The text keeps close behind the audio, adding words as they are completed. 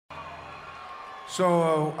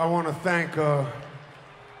So I want to thank all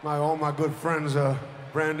my good friends,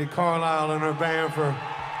 Brandie, Carrlie, and her band for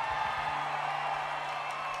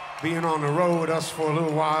being on the road with us for a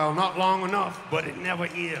little while. Not long enough, but it never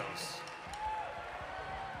is.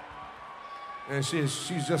 And she's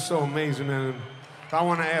just so amazing. And I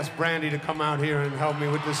want to ask Brandie to come out here and help me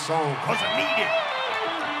with this song, because I need it.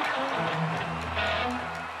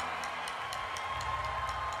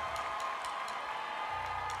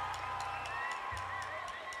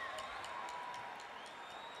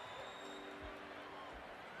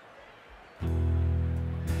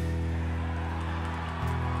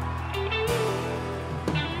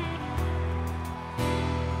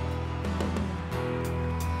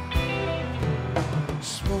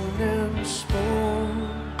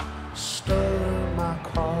 Spoon, stir my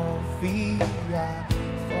coffee. I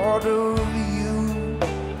thought of you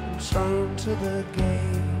and turned to the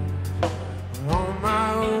game. On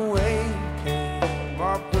my way, came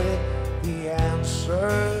up with the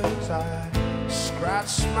answers. I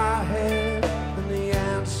scratched my head and the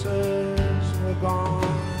answers were gone.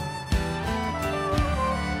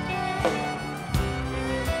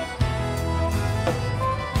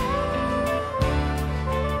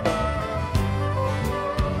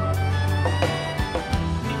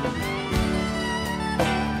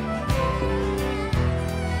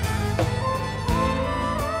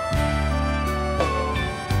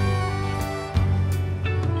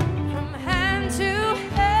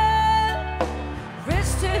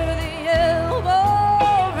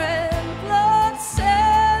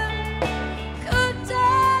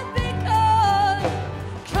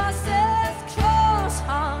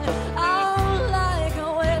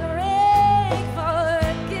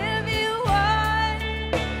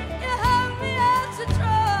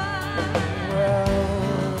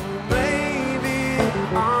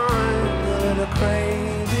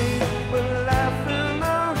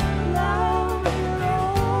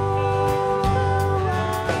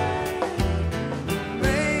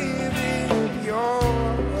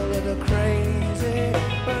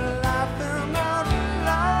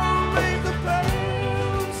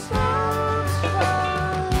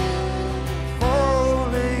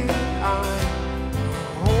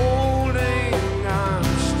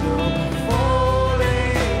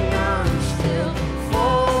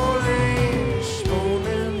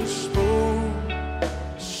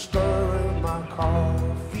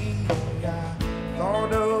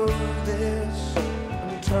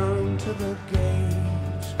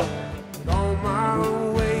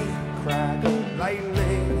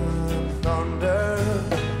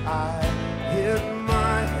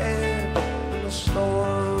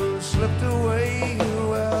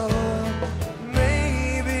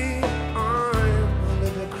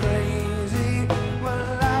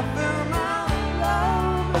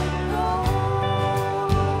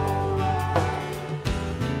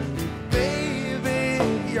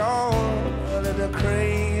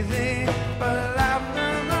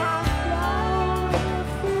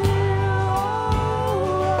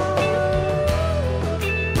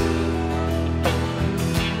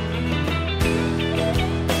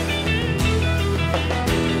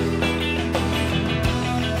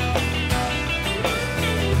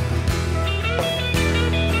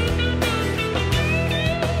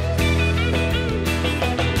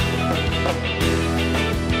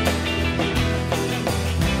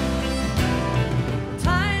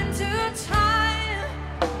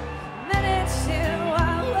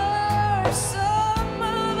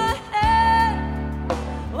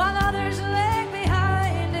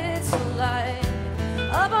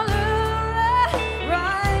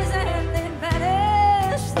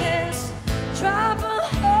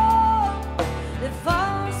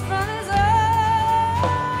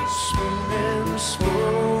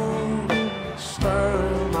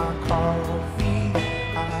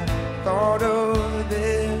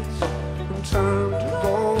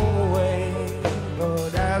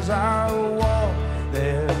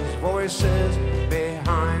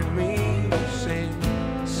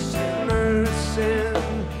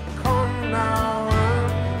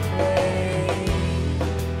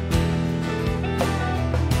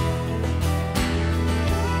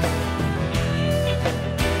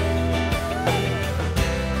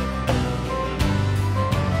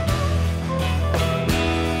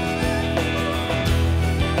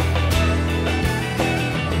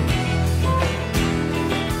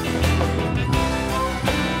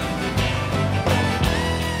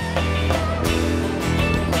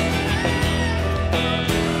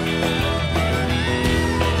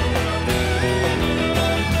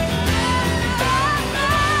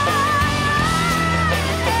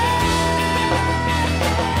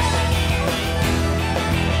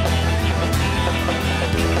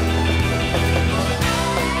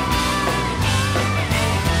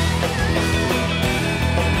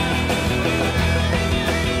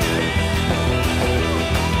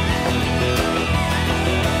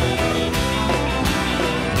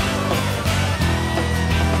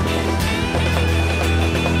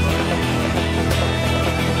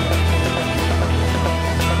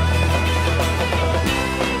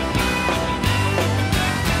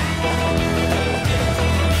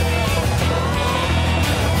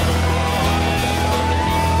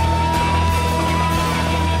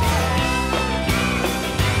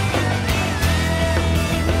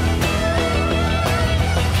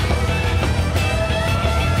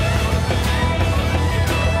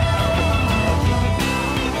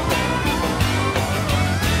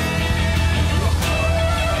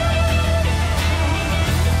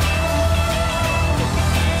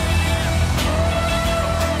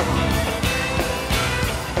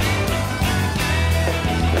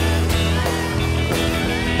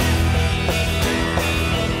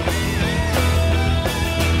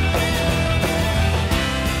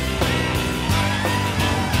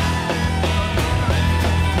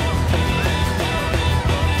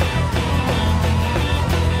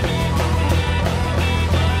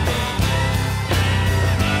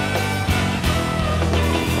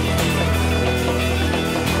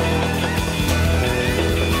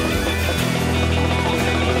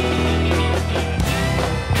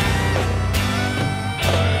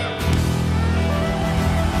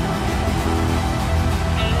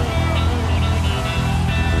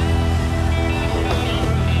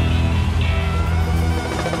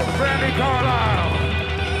 Carlile.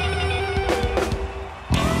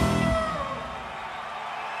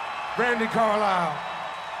 Brandie Carlile.